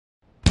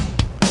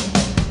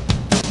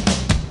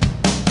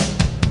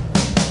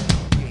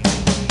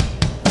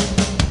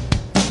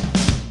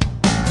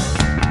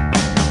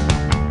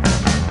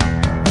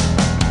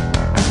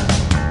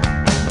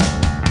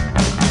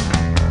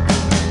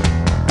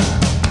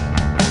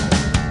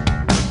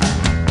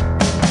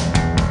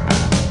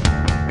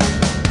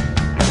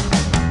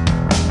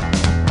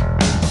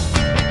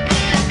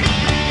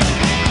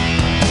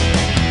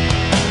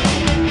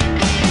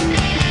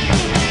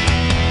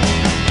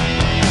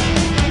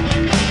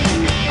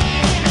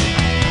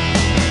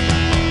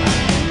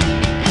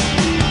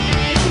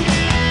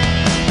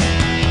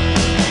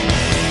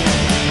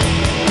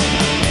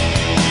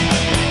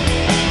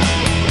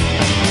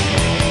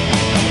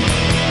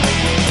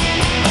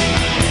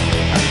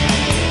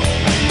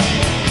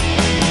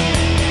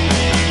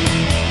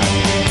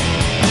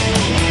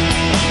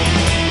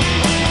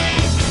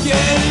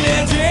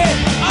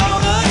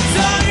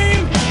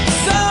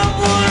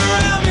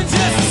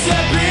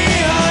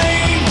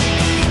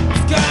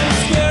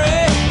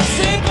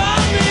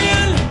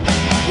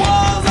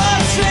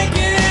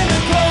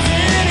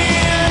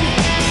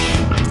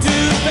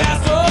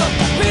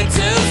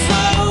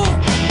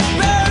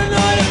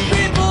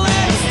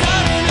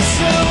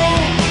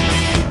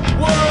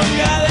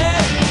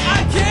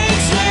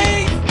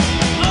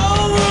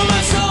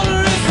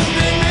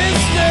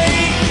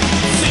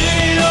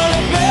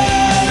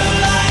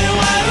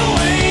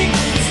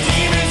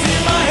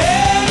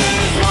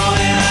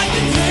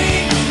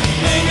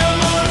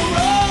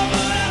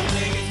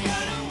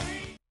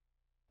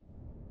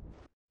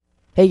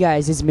Hey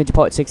guys, this is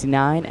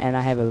Midgepart69, and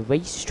I have a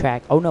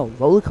racetrack,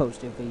 roller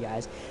coaster for you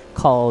guys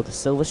called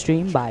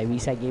Silverstream by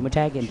ReSeT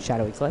Gamertag and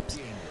ShAdOw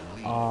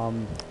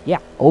EcLiPiX. Yeah,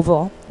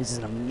 overall, this is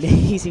an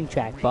amazing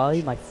track,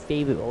 probably my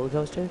favorite roller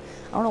coaster.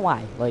 I don't know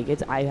why, like,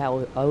 I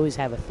always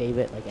have a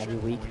favorite, like, every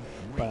week,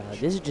 but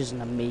this is just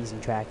an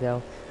amazing track,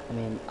 though. I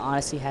mean,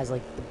 honestly, it has,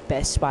 like, the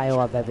best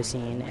spiral I've ever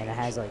seen, and it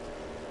has, like,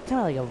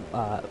 kind of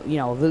like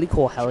a really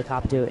cool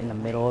helicopter in the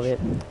middle of it,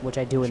 which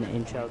I do in the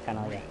intro, kind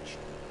of like a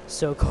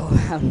circle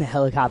around the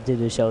helicopter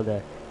to show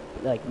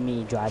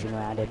me driving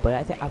around it. But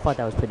I thought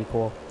that was pretty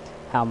cool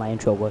how my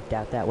intro worked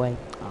out that way.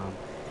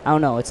 I don't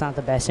know, it's not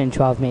the best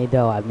intro I've made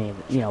though. I've made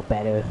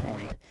better,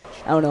 and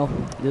I don't know.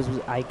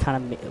 I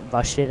kind of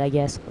rushed it, I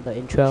guess, the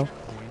intro.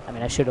 I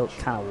mean, I should have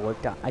kind of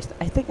worked on. I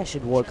think I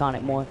should work on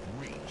it more.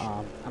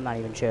 I'm not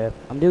even sure.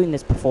 I'm doing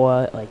this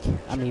before, like,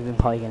 I'm even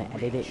probably gonna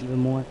edit it even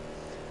more.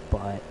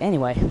 But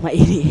anyway, my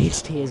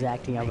ADHD is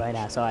acting up right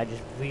now, so I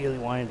just really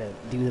wanted to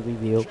do the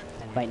review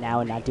right now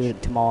and not do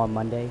it tomorrow on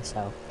Monday.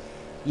 So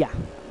yeah,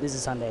 this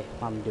is Sunday.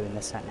 I'm doing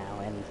this right now,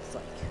 and it's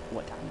like,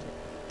 what time is it?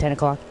 10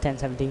 o'clock?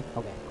 10:17?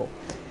 Okay, cool.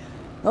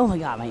 Oh my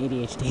god, my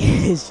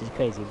ADHD is just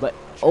crazy. But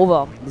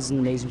overall, this is an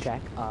amazing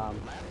track.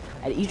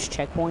 At each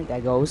checkpoint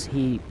that goes,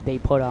 they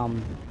put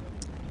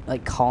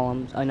like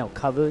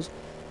covers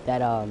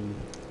that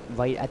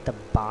right at the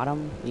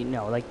bottom,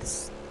 like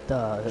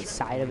the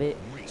side of it,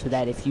 so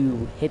that if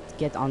you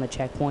get on the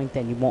checkpoint,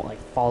 then you won't like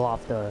fall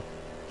off the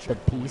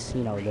piece,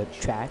 the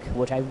track,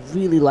 which I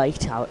really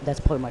liked. How that's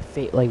part of my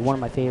one of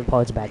my favorite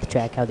parts about the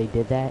track, how they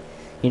did that.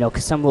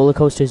 Because some roller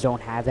coasters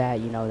don't have that,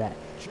 that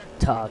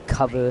to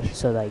cover,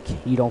 so like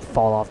you don't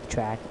fall off the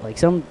track. Like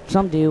some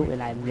do,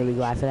 and I'm really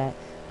glad for that.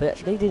 But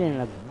they did it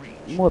in a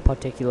more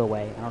particular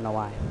way. I don't know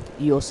why.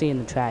 You'll see in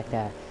the track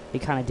that they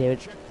kind of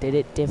did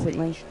it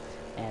differently,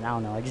 and I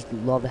don't know. I just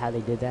love how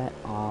they did that.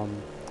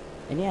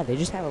 And yeah, they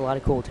just have a lot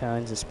of cool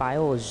turns. The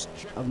spiral is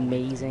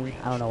amazing.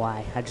 I don't know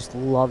why. I just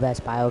love that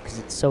spiral because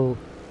it's so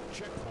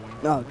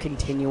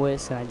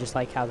continuous, and I just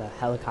like how the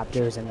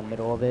helicopter is in the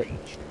middle of it.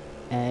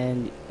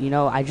 And,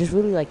 I just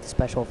really like the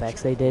special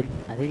effects they did.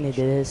 I think they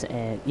did this,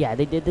 and yeah,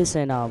 they did this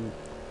in,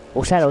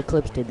 ShAdOw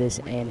EcLiPiX did this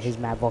in his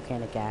map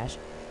Volcanic Ash.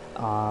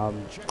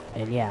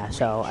 And yeah,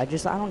 so I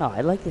don't know.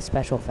 I like the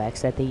special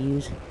effects that they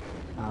use.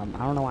 I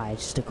don't know why.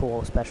 It's just a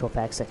cool special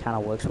effects that kind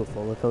of works with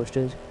roller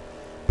coasters.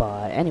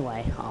 But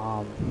anyway,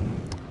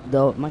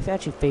 my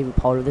actually favorite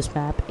part of this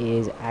map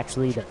is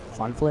actually the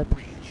front flip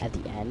at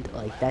the end.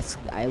 Like,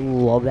 I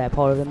love that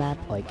part of the map.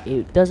 Like,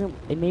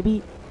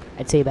 maybe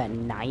I'd say about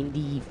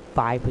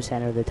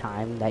 95% of the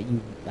time that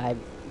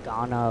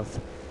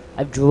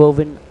I've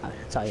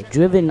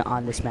driven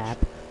on this map,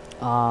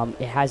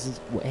 it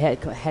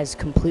has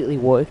completely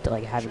worked.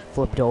 Like, I haven't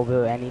flipped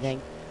over or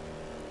anything.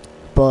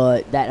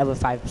 But that other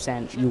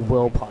 5%, you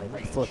will probably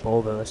like flip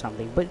over or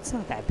something. But it's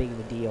not that big of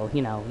a deal.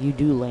 You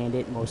do land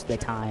it most of the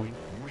time,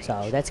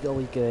 so that's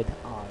always good.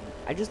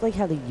 I just like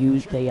how they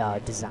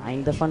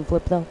designed the front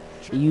flip though.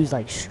 They used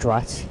like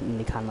struts and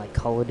they kind of like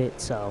colored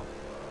it. So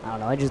I don't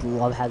know. I just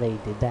love how they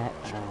did that.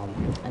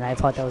 And I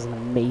thought that was an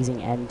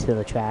amazing end to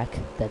the track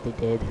that they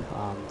did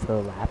for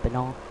a lap and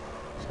all.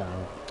 So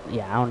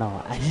yeah, I don't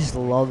know. I just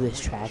love this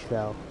track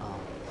though.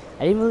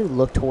 I didn't really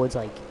look towards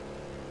like.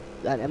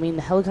 I mean,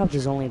 the helicopter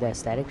is only the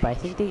aesthetic, but I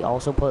think they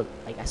also put,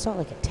 like, I saw,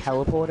 like, a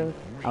teleporter.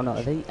 I don't know.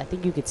 I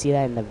think you could see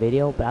that in the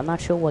video, but I'm not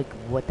sure, like,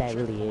 what that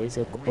really is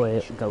or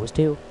it goes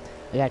to.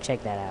 I gotta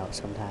check that out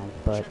sometime.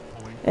 But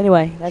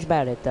anyway, that's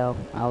about it, though.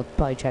 I'll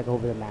probably check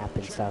over the map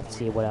and stuff,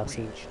 see what else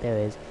there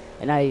is.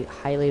 And I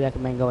highly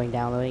recommend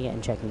downloading it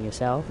and checking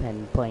yourself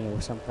and playing it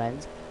with some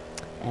friends.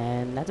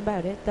 And that's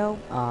about it, though.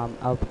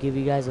 I'll give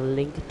you guys a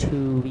link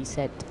to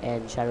ReSeT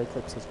and ShAdOw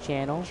EcLiPiX's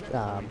channel.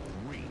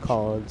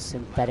 Called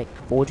synthetic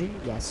forging.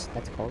 Yes,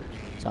 that's called.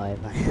 Sorry.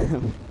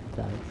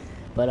 Sorry.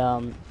 But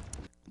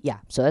yeah,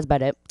 so that's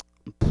about it.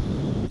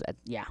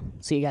 Yeah,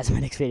 see you guys in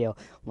my next video.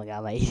 Oh my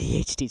god, my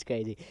ADHD is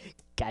crazy.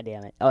 God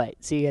damn it. Alright,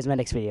 see you guys in my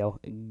next video.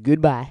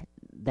 Goodbye.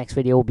 Next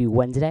video will be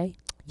Wednesday.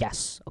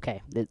 Yes.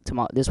 Okay.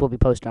 Tomorrow, this will be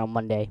posted on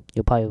Monday.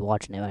 You're probably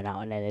watching it right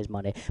now, and it is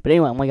Monday. But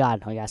anyway, oh my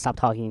god, stop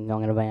talking.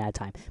 I'm gonna run out of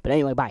time. But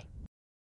anyway, bye.